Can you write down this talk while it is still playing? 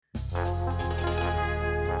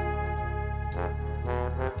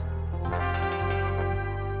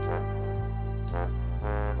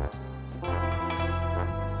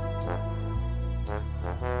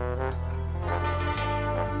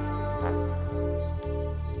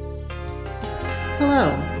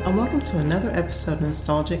Hello, and welcome to another episode of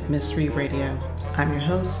Nostalgic Mystery Radio. I'm your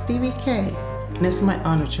host, Stevie K, and it's my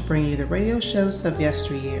honor to bring you the radio shows of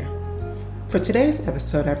yesteryear. For today's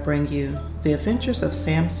episode, I bring you The Adventures of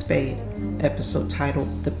Sam Spade, episode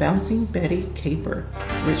titled The Bouncing Betty Caper,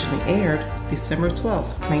 originally aired December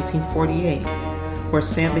 12, 1948, where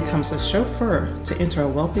Sam becomes a chauffeur to enter a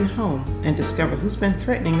wealthy home and discover who's been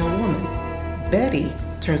threatening a woman. Betty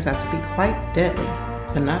turns out to be quite deadly,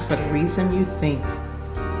 but not for the reason you think.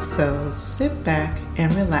 So sit back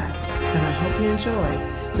and relax, and I hope you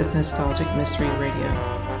enjoy this Nostalgic Mystery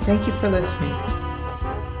Radio. Thank you for listening.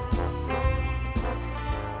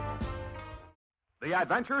 The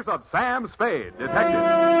Adventures of Sam Spade, Detective.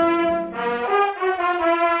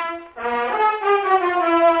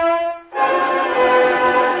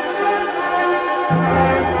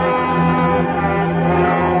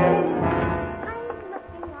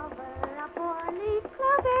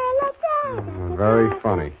 Very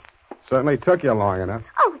funny. Certainly took you long enough.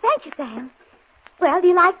 Oh, thank you, Sam. Well, do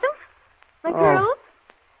you like them? My curls?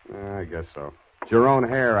 I guess so. It's your own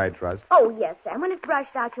hair, I trust. Oh, yes, Sam. When it's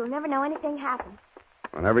brushed out, you'll never know anything happened.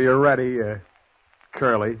 Whenever you're ready,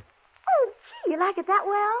 curly. Oh, gee, you like it that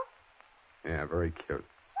well? Yeah, very cute.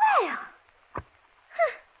 Well.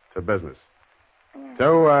 To business.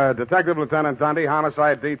 To Detective Lieutenant Dundee,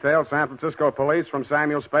 Homicide Detail, San Francisco Police, from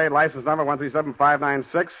Samuel Spade, license number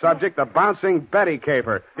 137596, subject the Bouncing Betty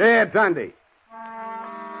Caper. Yeah, Dundee.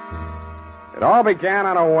 It all began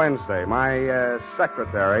on a Wednesday. My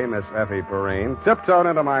secretary, Miss Effie Perrine, tiptoed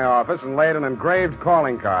into my office and laid an engraved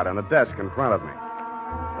calling card on the desk in front of me.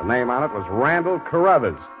 The name on it was Randall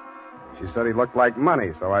Carruthers. She said he looked like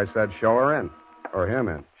money, so I said, show her in. Or him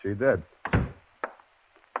in. She did.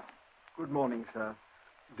 Good morning, sir.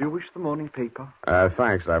 Do you wish the morning paper?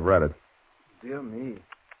 Thanks, I've read it. Dear me.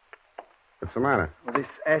 What's the matter? Well, this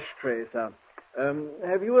ashtray, sir.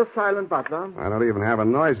 Have you a silent butler? I don't even have a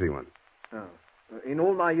noisy one. Oh. In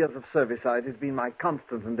all my years of service, it has been my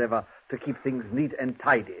constant endeavor to keep things neat and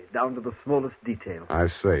tidy, down to the smallest detail. I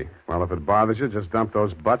see. Well, if it bothers you, just dump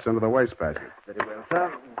those butts into the wastebasket. Very well,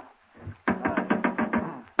 sir.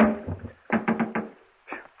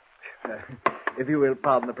 If you will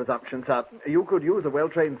pardon the presumption, sir, you could use a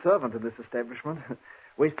well-trained servant in this establishment.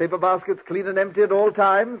 Wastepaper baskets clean and empty at all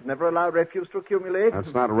times. Never allow refuse to accumulate.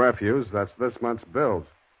 That's not refuse. That's this month's bills.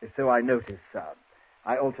 So I noticed, sir.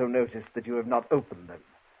 I also noticed that you have not opened them.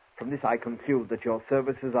 From this, I conclude that your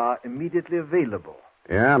services are immediately available.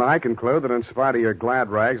 Yeah, and I conclude that in spite of your glad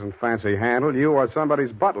rags and fancy handle, you are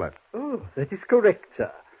somebody's butler. Oh, that is correct,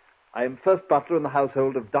 sir. I am first butler in the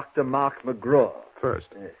household of Dr. Mark McGraw. First?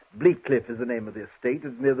 Yes. Bleak Cliff is the name of the estate.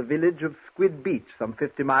 It's near the village of Squid Beach, some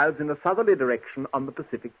 50 miles in a southerly direction on the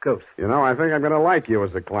Pacific coast. You know, I think I'm going to like you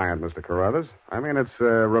as a client, Mr. Carruthers. I mean, it's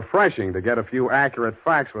refreshing to get a few accurate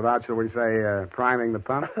facts without, shall we say, priming the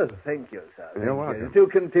pump. Oh, thank you, sir. You're welcome. To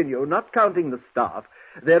continue, not counting the staff,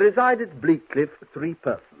 there reside at Bleak Cliff 3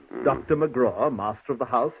 persons. Dr. McGraw, master of the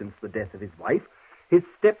house since the death of his wife, his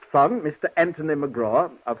stepson, Mr. Anthony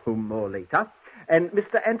McGraw, of whom more later, and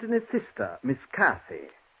Mr. Anthony's sister, Miss Cathy.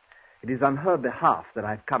 It is on her behalf that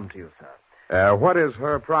I've come to you, sir. What is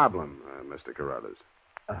her problem, Mr. Carruthers?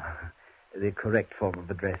 The correct form of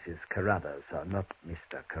address is Carruthers, sir, not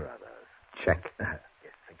Mr. Carruthers. Check. Yes,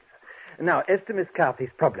 thank you, sir. Now, as to Miss Cathy's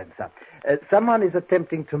problem, sir, someone is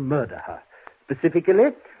attempting to murder her.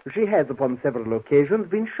 Specifically, she has upon several occasions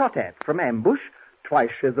been shot at from ambush.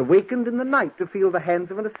 Twice she has awakened in the night to feel the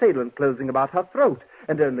hands of an assailant closing about her throat.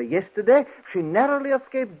 And only yesterday, she narrowly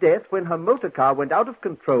escaped death when her motor car went out of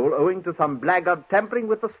control owing to some blackguard tampering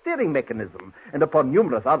with the steering mechanism. And upon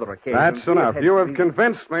numerous other occasions... That's enough. You have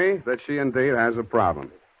convinced me that she indeed has a problem.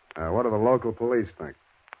 What do the local police think?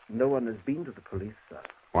 No one has been to the police, sir.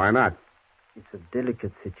 Why not? It's a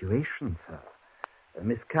delicate situation, sir.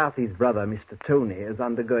 Miss Cathy's brother, Mr. Tony, is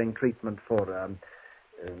undergoing treatment for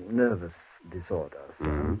nervous disorders.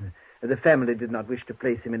 Mm-hmm. The family did not wish to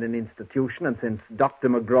place him in an institution, and since Dr.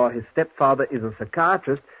 McGraw, his stepfather, is a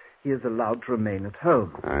psychiatrist, he is allowed to remain at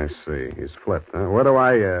home. I see. He's flipped. Where do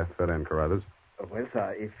I fit in, Carruthers? Well,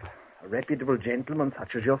 sir, if a reputable gentleman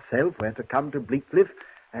such as yourself were to come to Bleak Cliff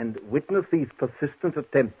and witness these persistent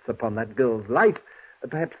attempts upon that girl's life,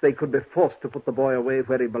 perhaps they could be forced to put the boy away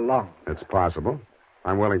where he belongs. It's possible.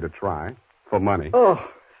 I'm willing to try. For money. Oh,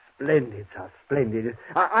 splendid, sir, splendid.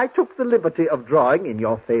 I took the liberty of drawing, in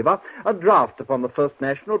your favor, a draft upon the First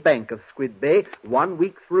National Bank of Squid Bay, 1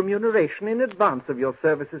 week's remuneration in advance of your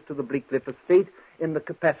services to the Bleak Cliff estate in the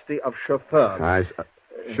capacity of chauffeur.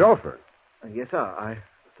 Chauffeur? Yes, sir. I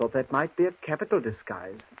thought that might be a capital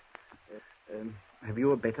disguise. Have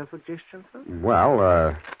you a better suggestion, sir?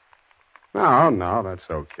 Well, No, that's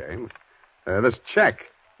okay. This check,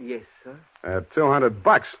 Yes, sir. $200.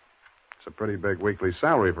 It's a pretty big weekly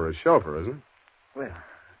salary for a chauffeur, isn't it? Well,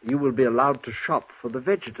 you will be allowed to shop for the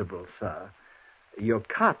vegetables, sir. Your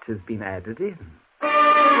cut has been added in.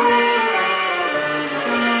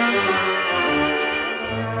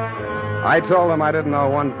 I told them I didn't know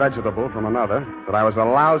one vegetable from another, that I was a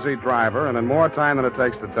lousy driver, and in more time than it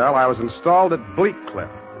takes to tell, I was installed at Bleak Cliff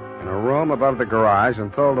in a room above the garage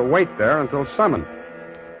and told to wait there until summoned.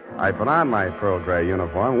 I put on my pearl gray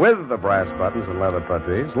uniform with the brass buttons and leather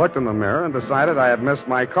puttees, looked in the mirror, and decided I had missed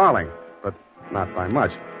my calling, but not by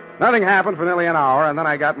much. Nothing happened for nearly an hour, and then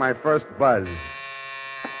I got my first buzz.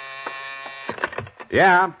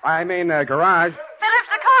 Yeah, I mean, garage. Phillips,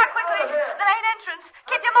 the car, quickly. The main entrance.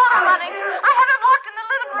 Keep your motor running. I have him locked in the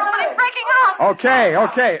living room, but he's breaking out.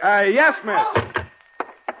 Okay. Yes, miss.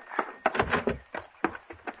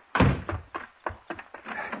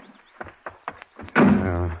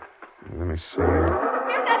 Let me see.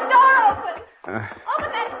 Get that door open.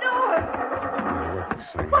 Open that door.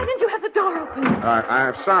 Why didn't you have the door open?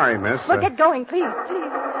 I'm sorry, miss. Well, get going, please.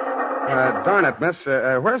 Darn it, miss.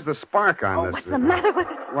 Where's the spark on this? What's the matter with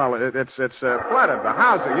it? Well, it's flooded. The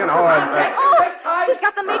house, He's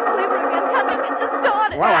got the meat cleaver again. Help me get this door.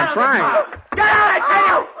 Well, I'm trying. Get out, I tell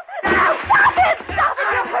you! Get out! Stop it!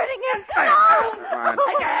 You're hurting him. No.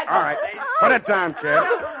 All right. Put it down, kid.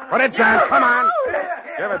 Put it down. Come on.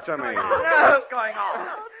 Give it to me. What's going on?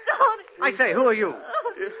 Tony. I say, who are you?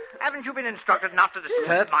 Haven't you been instructed not to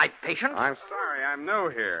disturb my patient? I'm sorry. I'm new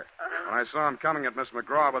here. When I saw him coming at Miss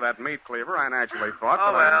McGraw with that meat cleaver, I naturally thought...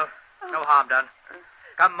 Oh, well, no harm done.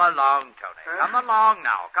 Come along, Tony. Come along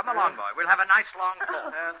now. Come along, boy. We'll have a nice long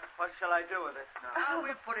talk. What shall I do with it now?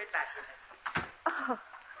 We'll put it back in it.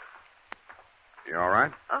 You all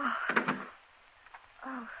right?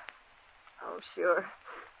 Oh, sure.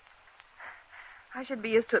 I should be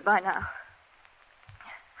used to it by now.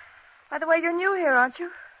 By the way, you're new here, aren't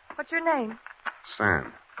you? What's your name?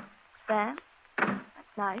 Sam. Sam?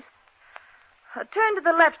 That's nice. Turn to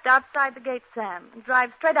the left outside the gate, Sam, and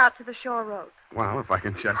drive straight out to the shore road. Well, if I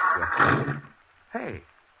can just... Hey,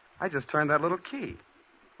 I just turned that little key.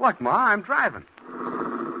 Look, Ma, I'm driving.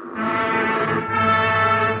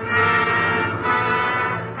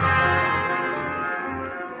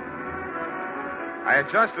 I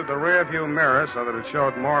adjusted the rear view mirror so that it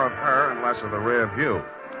showed more of her and less of the rear view.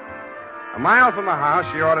 A mile from the house,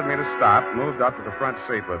 she ordered me to stop, moved up to the front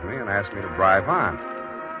seat with me, and asked me to drive on.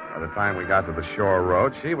 By the time we got to the shore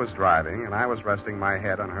road, she was driving, and I was resting my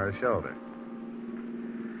head on her shoulder.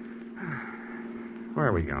 Where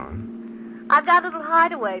are we going? I've got a little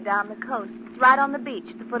hideaway down the coast. It's right on the beach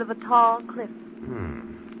at the foot of a tall cliff.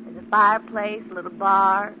 There's a fireplace, a little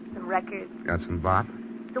bar, some records. Got some bop?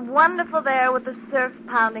 It's wonderful there with the surf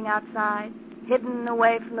pounding outside, hidden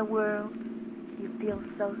away from the world. You feel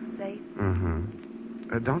so safe.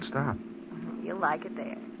 Don't stop. You'll like it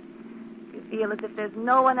there. You feel as if there's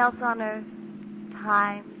no one else on earth.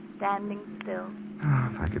 Time standing still. Oh,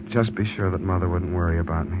 if I could just be sure that Mother wouldn't worry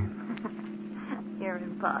about me. You're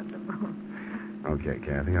impossible. Okay,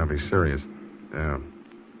 Kathy, I'll be serious.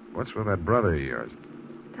 What's with that brother of yours?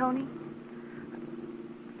 Tony?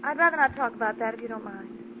 I'd rather not talk about that if you don't mind.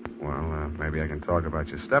 Well, maybe I can talk about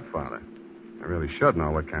your stepfather. I really should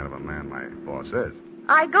know what kind of a man my boss is.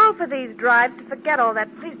 I go for these drives to forget all that.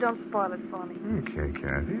 Please don't spoil it for me. Okay,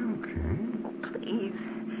 Kathy, okay. Oh, please.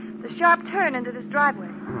 The sharp turn into this driveway.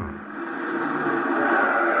 Oh.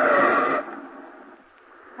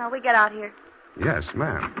 Now, we get out here. Yes,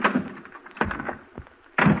 ma'am.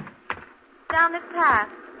 Down this path.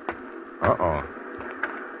 Uh-oh.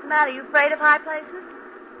 What's the matter? You afraid of high places?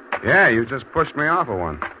 Yeah, you just pushed me off of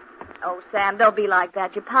one. Oh, Sam, don't be like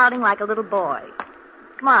that. You're pouting like a little boy.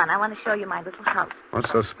 Come on, I want to show you my little house. What's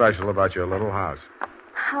so special about your little house?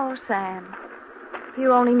 Oh, Sam, if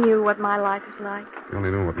you only knew what my life is like. You only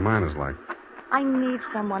know what mine is like. I need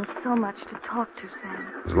someone so much to talk to, Sam.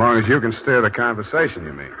 As long as you can steer the conversation,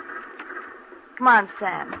 you mean. Come on,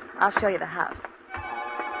 Sam. I'll show you the house.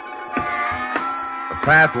 The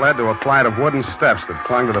path led to a flight of wooden steps that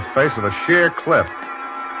clung to the face of a sheer cliff.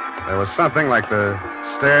 There was something like the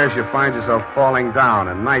stairs you find yourself falling down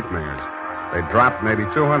in nightmares. They dropped maybe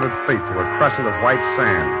 200 feet to a crescent of white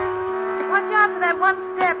sand. Watch out for that one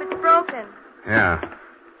step. It's broken. Yeah.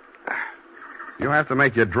 You have to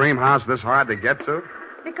make your dream house this hard to get to?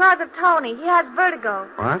 Because of Tony. He has vertigo.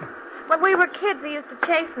 What? When we were kids, he used to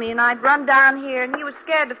chase me, and I'd run down here, and he was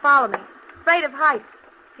scared to follow me. Afraid of heights.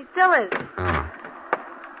 He still is. Oh.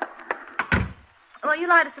 Well, you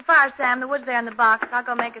light us a fire, Sam. The wood's there in the box. I'll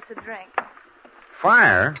go make us a drink.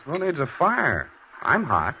 Fire? Who needs a fire? I'm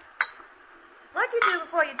hot. you do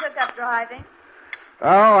before you took up driving?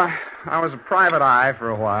 Oh, I was a private eye for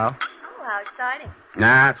a while. Oh, how exciting.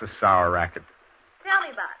 Nah, it's a sour racket. Tell me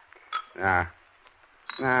about it.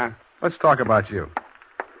 Nah. Let's talk about you.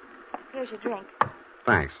 Here's your drink.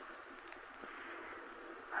 Thanks.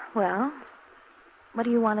 Well, what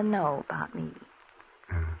do you want to know about me?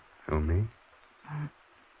 Oh, me?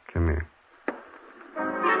 Come here.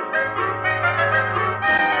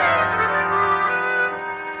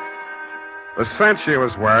 The scent she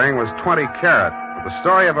was wearing was 20 carat, but the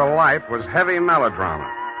story of her life was heavy melodrama.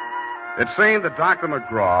 It seemed that Dr.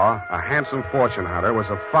 McGraw, a handsome fortune hunter, was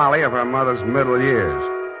a folly of her mother's middle years.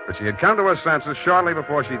 But she had come to her senses shortly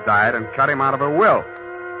before she died and cut him out of her will.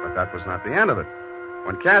 But that was not the end of it.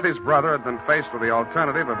 When Kathy's brother had been faced with the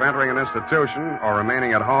alternative of entering an institution or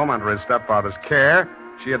remaining at home under his stepfather's care,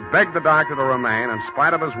 she had begged the doctor to remain in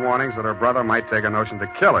spite of his warnings that her brother might take a notion to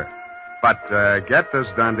kill her. But get this,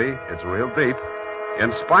 Dundee, it's real deep.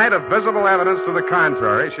 In spite of visible evidence to the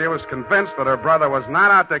contrary, she was convinced that her brother was not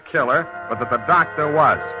out to kill her, but that the doctor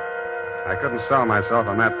was. I couldn't sell myself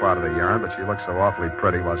on that part of the yarn, but she looked so awfully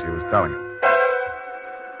pretty while she was telling it.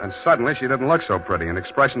 And suddenly, she didn't look so pretty. An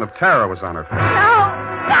expression of terror was on her face. No!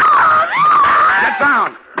 Get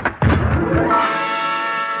down!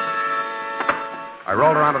 I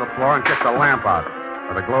rolled her onto the floor and kicked the lamp out.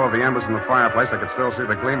 By the glow of the embers in the fireplace, I could still see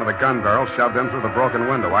the gleam of the gun barrel shoved in through the broken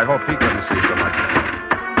window. I hoped he couldn't see so much.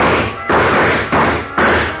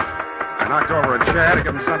 I knocked over a chair to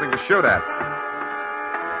give him something to shoot at.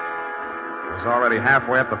 He was already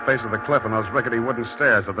halfway up the face of the cliff in those rickety wooden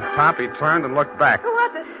stairs. At the top, he turned and looked back. Who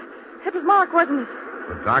was it? It was Mark, wasn't it?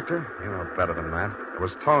 The doctor? You know better than that. It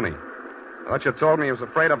was Tony. I thought you told me he was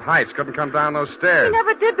afraid of heights, couldn't come down those stairs. He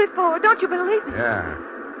never did before. Don't you believe me?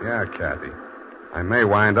 Yeah, Kathy. I may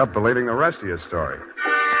wind up believing the rest of your story.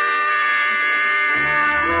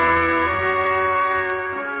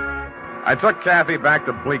 I took Kathy back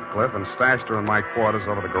to Bleak Cliff and stashed her in my quarters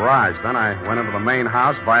over the garage. Then I went into the main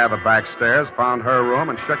house via the back stairs, found her room,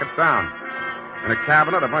 and shook it down. In a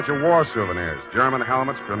cabinet, a bunch of war souvenirs, German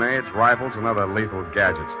helmets, grenades, rifles, and other lethal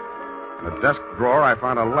gadgets. In a desk drawer, I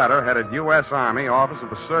found a letter headed U.S. Army, Office of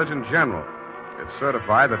the Surgeon General. It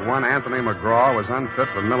certified that one Anthony McGraw was unfit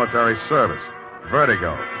for military service.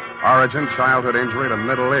 Vertigo. Origin, childhood injury to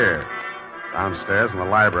middle ear. Downstairs in the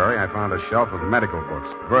library, I found a shelf of medical books.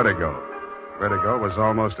 Vertigo. Vertigo was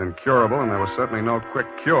almost incurable, and there was certainly no quick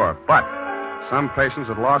cure. But some patients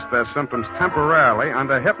had lost their symptoms temporarily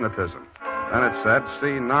under hypnotism. Then it said,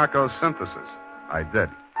 see narcosynthesis. I did.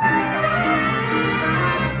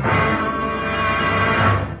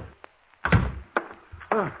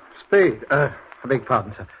 Spade. I beg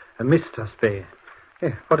pardon, sir. Mr. Spade.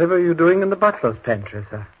 Whatever are you doing in the butler's pantry,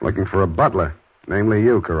 sir? Looking for a butler. Namely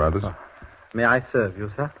you, Carruthers. Oh. May I serve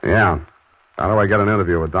you, sir? Yeah. How do I get an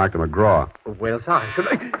interview with Dr. McGraw? Well, sir, I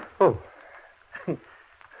should... Oh.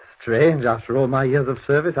 Strange. After all my years of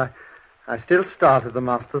service, I still start at the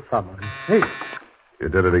master's summons. Hey. You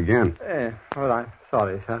did it again. Well, I'm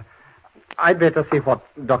sorry, sir. I'd better see what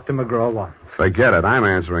Dr. McGraw wants. Forget it. I'm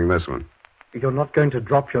answering this one. You're not going to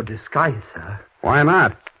drop your disguise, sir. Why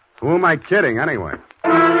not? Who am I kidding, anyway?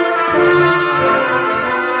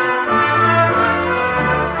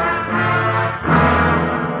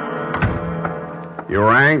 You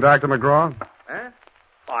rang, Dr. McGraw?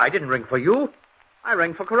 Oh, I didn't ring for you. I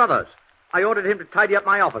rang for Carruthers. I ordered him to tidy up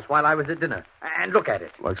my office while I was at dinner. And look at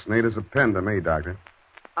it. Looks neat as a pin to me, Doctor.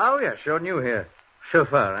 Oh, yeah, sure new here.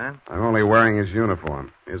 Chauffeur, eh? I'm only wearing his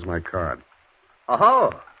uniform. Here's my card.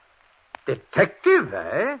 Oh, detective,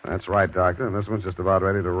 eh? That's right, Doctor, and this one's just about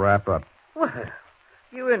ready to wrap up. Well,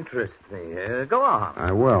 you interest me. Go on.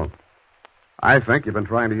 I will. I think you've been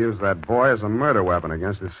trying to use that boy as a murder weapon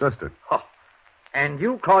against his sister. Oh, and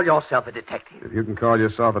you call yourself a detective? If you can call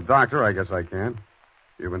yourself a doctor, I guess I can.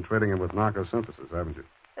 You've been treating him with narcosynthesis, haven't you?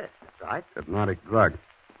 Yes, that's right. Hypnotic drug.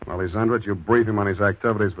 While he's under it, you brief him on his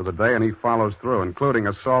activities for the day, and he follows through, including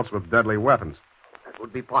assaults with deadly weapons. That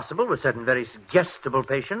would be possible with certain very suggestible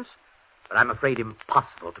patients, but I'm afraid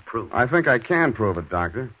impossible to prove. I think I can prove it,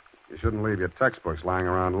 Doctor. You shouldn't leave your textbooks lying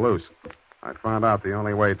around loose. I found out the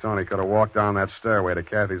only way Tony could have walked down that stairway to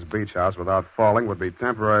Kathy's beach house without falling would be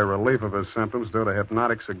temporary relief of his symptoms due to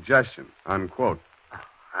hypnotic suggestion. Unquote.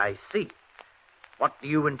 I see. What do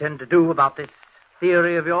you intend to do about this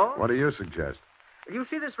theory of yours? What do you suggest? You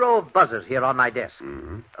see this row of buzzers here on my desk?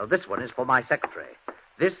 Mm-hmm. This one is for my secretary.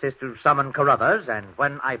 This is to summon Carruthers, and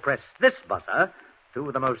when I press this buzzer, two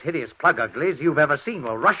of the most hideous plug uglies you've ever seen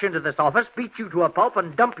will rush into this office, beat you to a pulp,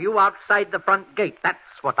 and dump you outside the front gate. That's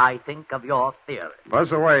what I think of your theory.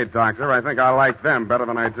 Buzz away, Doctor. I think I like them better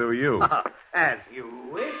than I do you. As you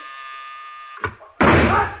wish.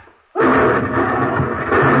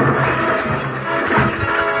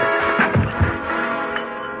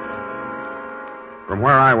 From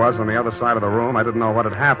where I was on the other side of the room, I didn't know what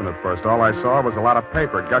had happened at first. All I saw was a lot of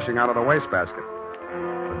paper gushing out of the wastebasket.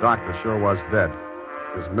 The doctor sure was dead.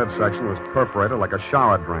 His midsection was perforated like a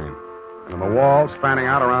shower drain. And in the walls, fanning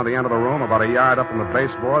out around the end of the room, about a yard up from the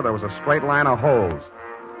baseboard, there was a straight line of holes.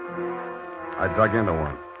 I dug into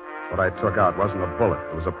one. What I took out wasn't a bullet.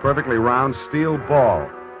 It was a perfectly round steel ball.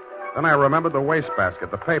 Then I remembered the wastebasket,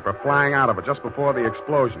 the paper flying out of it just before the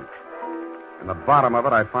explosion. In the bottom of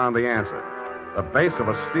it, I found the answer. The base of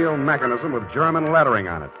a steel mechanism with German lettering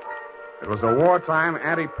on it. It was a wartime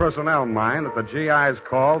anti-personnel mine that the GIs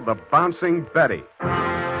called the Bouncing Betty. The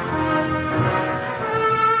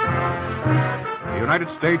United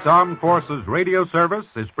States Armed Forces Radio Service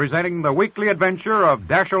is presenting the weekly adventure of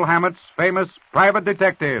Dashiell Hammett's famous private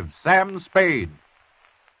detective, Sam Spade.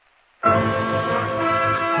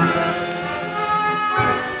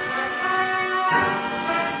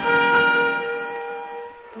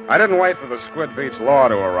 I didn't wait for the Squid Beach law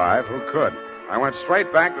to arrive. Who could? I went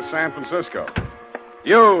straight back to San Francisco.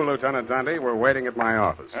 You, Lieutenant Dundee, were waiting at my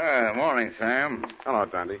office. Morning, Sam. Hello,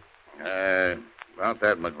 Dundee. About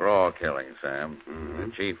that McGraw killing, Sam. Mm-hmm.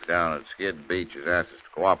 The chief down at Skid Beach has asked us to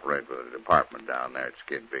cooperate with the department down there at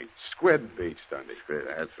Skid Beach. Squid Beach, Dundee.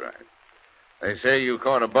 That's right. They say you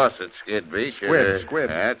caught a bus at Skid Beach. Squid.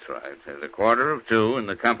 That's right. At 1:45 in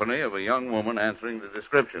the company of a young woman answering the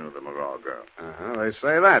description of the McGraw girl. Uh-huh. They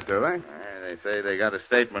say that, do they? They say they got a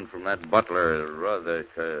statement from that butler,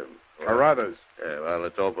 Carruthers. Well,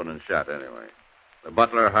 it's open and shut anyway. The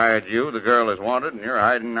butler hired you, the girl is wanted, and you're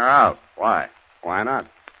hiding her out. Why? Why not?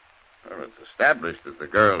 Well, it's established that the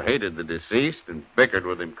girl hated the deceased and bickered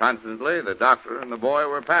with him constantly. The doctor and the boy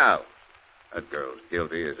were pals. That girl's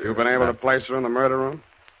guilty. You've been able to place her in the murder room?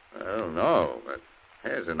 Well, no, but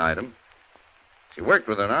here's an item. She worked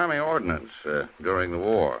with an Army ordnance during the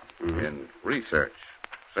war in research.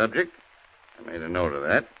 Subject? I made a note of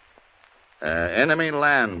that. Enemy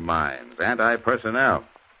landmines, anti-personnel.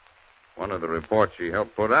 One of the reports she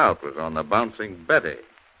helped put out was on the Bouncing Betty.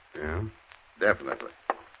 Yeah? Definitely.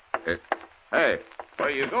 Hey, where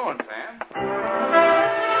are you going, Sam?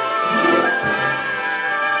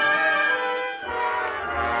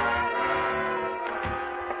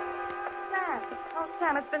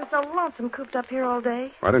 Sam, it's been so lonesome cooped up here all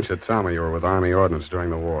day. Why didn't you tell me you were with Army ordnance during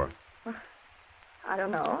the war? Well, I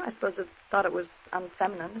don't know. I suppose I thought it was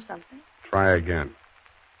unfeminine or something. Try again.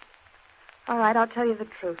 All right, I'll tell you the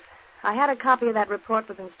truth. I had a copy of that report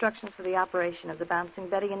with instructions for the operation of the Bouncing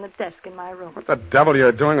Betty in the desk in my room. What the devil are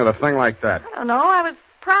you doing with a thing like that? I don't know. I was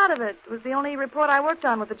proud of it. It was the only report I worked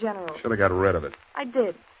on with the general. Should have got rid of it. I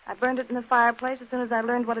did. I burned it in the fireplace as soon as I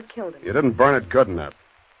learned what had killed him. You didn't burn it good enough.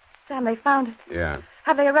 Sam, they found it. Yeah.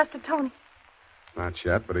 Have they arrested Tony? Not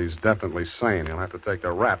yet, but he's definitely sane. He'll have to take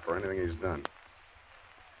the rap for anything he's done.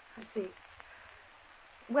 I see.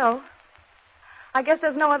 Well, I guess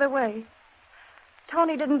there's no other way.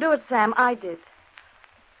 Tony didn't do it, Sam. I did.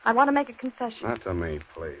 I want to make a confession. Not to me,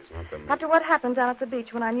 please. Not to me. After what happened down at the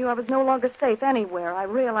beach when I knew I was no longer safe anywhere, I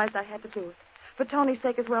realized I had to do it. For Tony's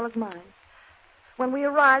sake as well as mine. When we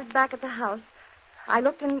arrived back at the house, I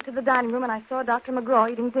looked into the dining room and I saw Dr. McGraw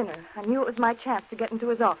eating dinner. I knew it was my chance to get into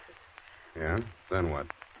his office. Yeah? Then what?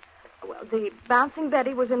 Well, the Bouncing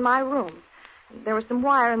Betty was in my room. There was some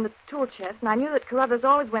wire in the tool chest, and I knew that Carruthers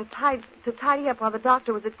always went to tidy up while the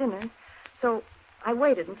doctor was at dinner. So I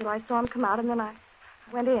waited until I saw him come out, and then I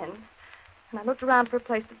went in, and I looked around for a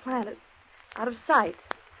place to plant it, out of sight.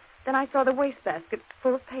 Then I saw the wastebasket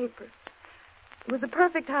full of paper. It was the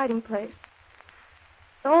perfect hiding place.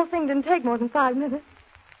 The whole thing didn't take more than 5 minutes.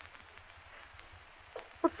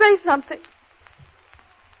 Well, say something.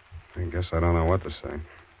 I guess I don't know what to say.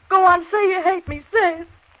 Go on, say you hate me. Say it.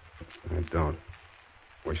 I don't.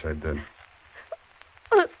 Wish I did.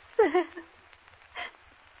 Oh, Sam.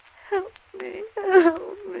 Help me.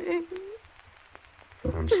 Help me.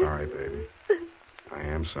 I'm sorry, baby. I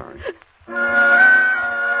am sorry.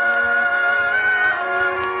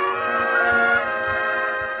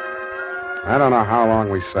 I don't know how long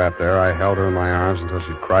we sat there. I held her in my arms until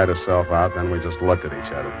she cried herself out, then we just looked at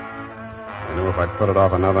each other. I knew if I put it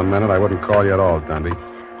off another minute, I wouldn't call you at all, Dundee.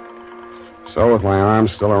 So, with my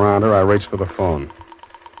arms still around her, I reached for the phone.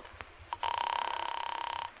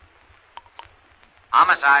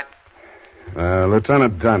 Homicide.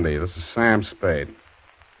 Lieutenant Dundee, this is Sam Spade.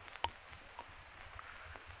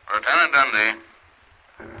 Lieutenant Dundee.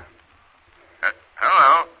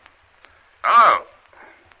 Hello. Hello.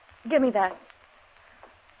 Give me that.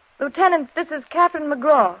 Lieutenant, this is Catherine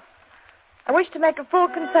McGraw. I wish to make a full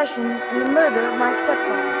confession in the murder of my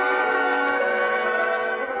stepmother.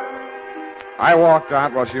 I walked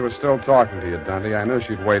out while she was still talking to you, Dundee. I knew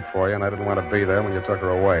she'd wait for you, and I didn't want to be there when you took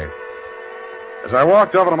her away. As I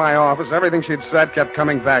walked over to my office, everything she'd said kept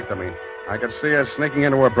coming back to me. I could see her sneaking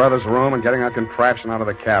into her brother's room and getting a contraption out of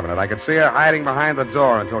the cabinet. I could see her hiding behind the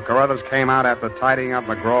door until Carruthers came out after tidying up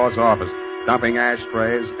McGraw's office, dumping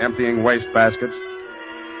ashtrays, emptying wastebaskets.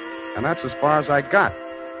 And that's as far as I got.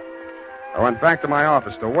 I went back to my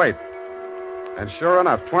office to wait. And sure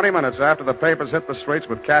enough, 20 minutes after the papers hit the streets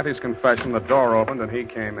with Kathy's confession, the door opened and he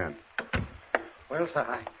came in. Well, sir,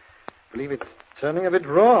 I believe it's turning a bit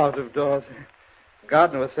raw out of doors.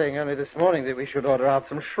 Gardner was saying only this morning that we should order out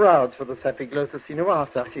some shrouds for the Sapiglosa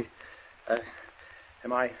Sinuata.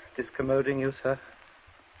 Am I discommoding you, sir?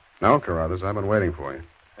 No, Carruthers, I've been waiting for you.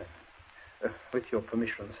 With your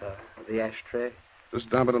permission, sir. The ashtray? Just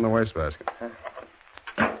dump it in the wastebasket.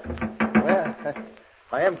 Well,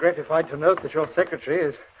 I am gratified to note that your secretary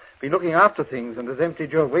has been looking after things and has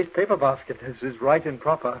emptied your waste paper basket. This is right and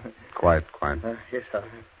proper. Quite. Yes, sir.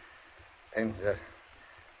 And,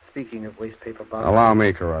 speaking of waste paper baskets... Allow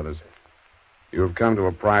me, Carruthers. You have come to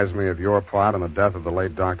apprise me of your part in the death of the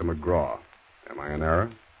late Dr. McGraw. Am I in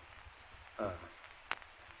error?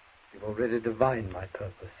 You've already divined my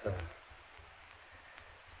purpose, sir.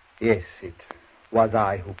 Yes, it was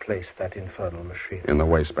I who placed that infernal machine. In the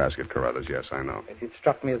wastebasket, Carruthers, yes, I know. It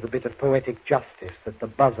struck me as a bit of poetic justice that the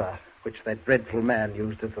buzzer, which that dreadful man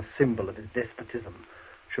used as a symbol of his despotism,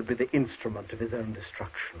 should be the instrument of his own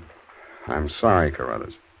destruction. I'm sorry,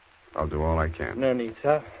 Carruthers. I'll do all I can. No need,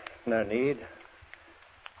 sir. No need.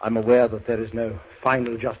 I'm aware that there is no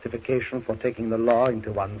final justification for taking the law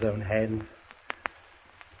into one's own hands.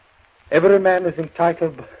 Every man is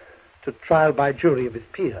entitled to trial by jury of his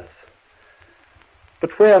peers.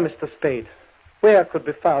 But where, Mr. Spade, where could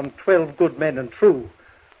be found 12 good men and true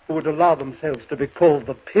who would allow themselves to be called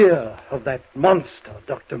the peer of that monster,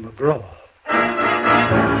 Dr. McGraw?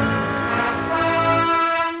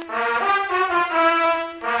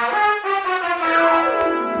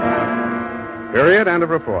 Period. End of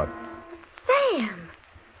report. Sam,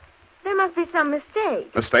 there must be some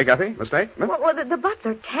mistake. Mistake, Effie? Mistake? Huh? Well, the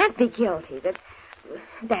butler can't be guilty.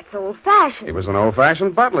 That's old-fashioned. He was an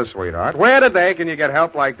old-fashioned butler, sweetheart. Where today can you get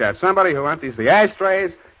help like that? Somebody who empties the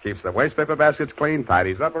ashtrays, keeps the waste paper baskets clean,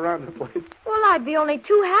 tidies up around the place. Well, I'd be only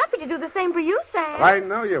too happy to do the same for you, Sam. I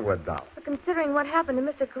know you would, doll. But considering what happened to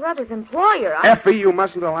Mr. Carruthers' employer, Effie, you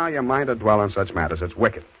mustn't allow your mind to dwell on such matters. It's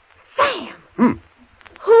wicked. Sam!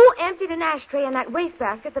 Who emptied an ashtray in that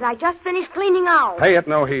wastebasket that I just finished cleaning out? Pay it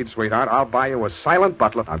no heed, sweetheart. I'll buy you a silent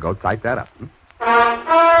butler. I'll go type that up. Here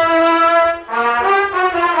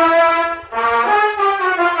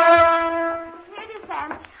it is,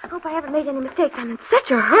 Sam. I hope I haven't made any mistakes. I'm in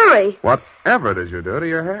such a hurry. Whatever did you do to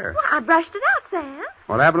your hair? Well, I brushed it out, Sam.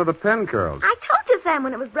 What happened to the pin curls? I told you, Sam,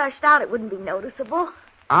 when it was brushed out, it wouldn't be noticeable.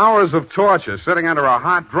 Hours of torture sitting under a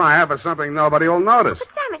hot dryer for something nobody will notice. But,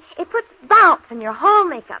 Sam, it puts bounce in your whole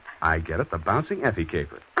makeup. I get it. The bouncing Effie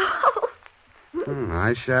caper. Oh.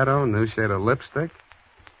 Eyeshadow, new shade of lipstick.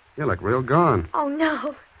 You look real gone. Oh,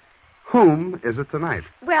 no. Whom is it tonight?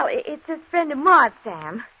 Well, it's his friend of Maud,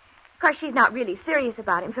 Sam. Of course, she's not really serious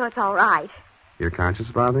about him, so it's all right. Your conscience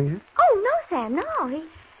bothering you? Oh, no, Sam, no.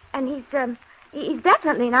 He's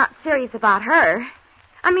definitely not serious about her.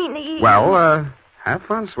 I mean, Well, have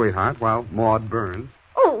fun, sweetheart, while Maud burns.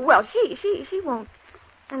 Oh, well, she won't.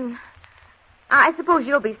 And I suppose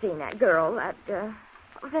you'll be seeing that girl, what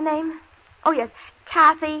was her name? Oh, yes,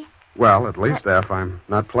 Kathy. Well, at least, F, I'm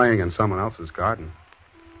not playing in someone else's garden.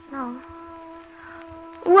 No.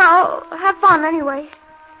 Well, have fun anyway.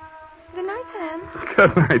 Good night, Sam.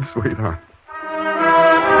 Good night, sweetheart.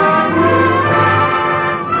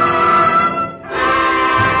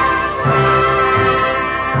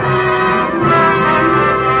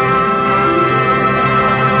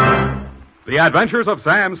 The Adventures of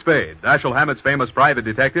Sam Spade, Dashiell Hammett's famous private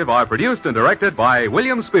detective, are produced and directed by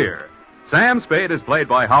William Spear. Sam Spade is played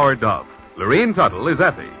by Howard Duff. Lorene Tuttle is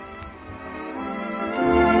Effie.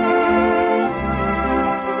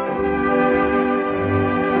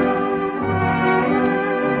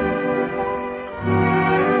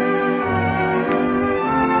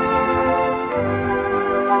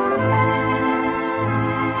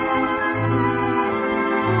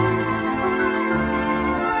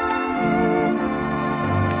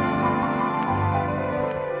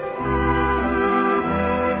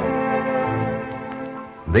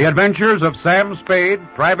 The Adventures of Sam Spade,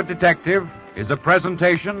 Private Detective, is a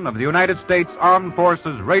presentation of the United States Armed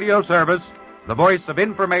Forces Radio Service, the voice of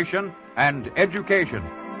information and education.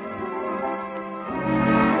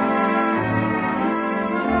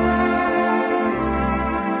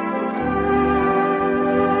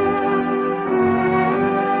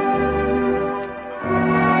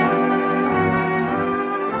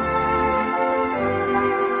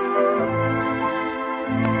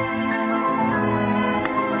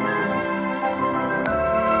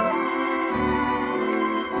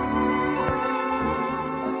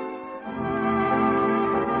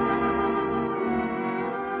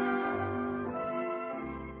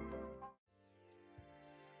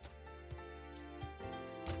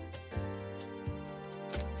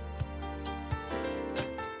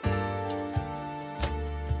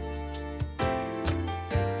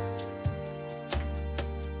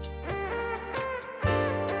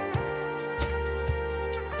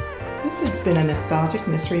 This has been a Nostalgic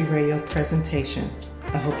Mystery Radio presentation.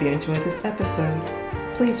 I hope you enjoyed this episode.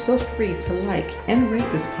 Please feel free to like and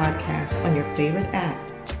rate this podcast on your favorite app.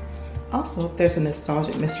 Also, there's a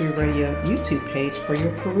Nostalgic Mystery Radio YouTube page for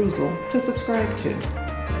your perusal to subscribe to.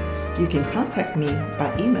 You can contact me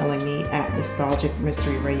by emailing me at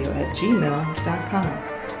nostalgicmysteryradio@gmail.com.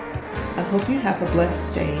 I hope you have a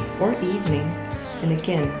blessed day or evening. And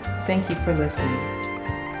again, thank you for listening.